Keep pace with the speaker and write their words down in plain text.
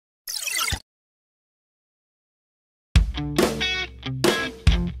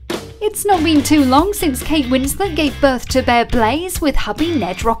It's not been too long since Kate Winslet gave birth to Bear Blaze with hubby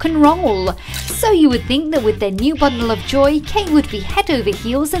Ned Rock'n'Roll. So you would think that with their new bundle of joy, Kate would be head over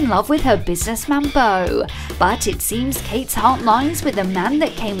heels in love with her businessman beau. But it seems Kate's heart lies with a man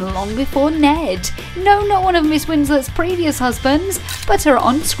that came long before Ned. No, not one of Miss Winslet's previous husbands, but her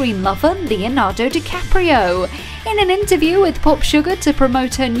on-screen lover Leonardo DiCaprio. In an interview with Pop Sugar to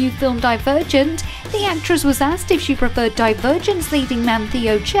promote her new film Divergent, the actress was asked if she preferred Divergent's leading man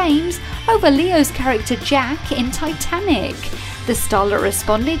Theo James over Leo's character Jack in Titanic. The starlet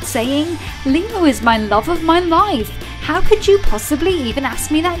responded saying, "Leo is my love of my life. How could you possibly even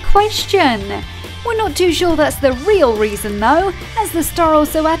ask me that question?" We're not too sure that's the real reason though, as the star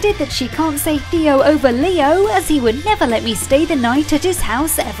also added that she can't say Theo over Leo as he would never let me stay the night at his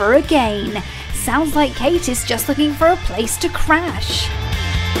house ever again. Sounds like Kate is just looking for a place to crash.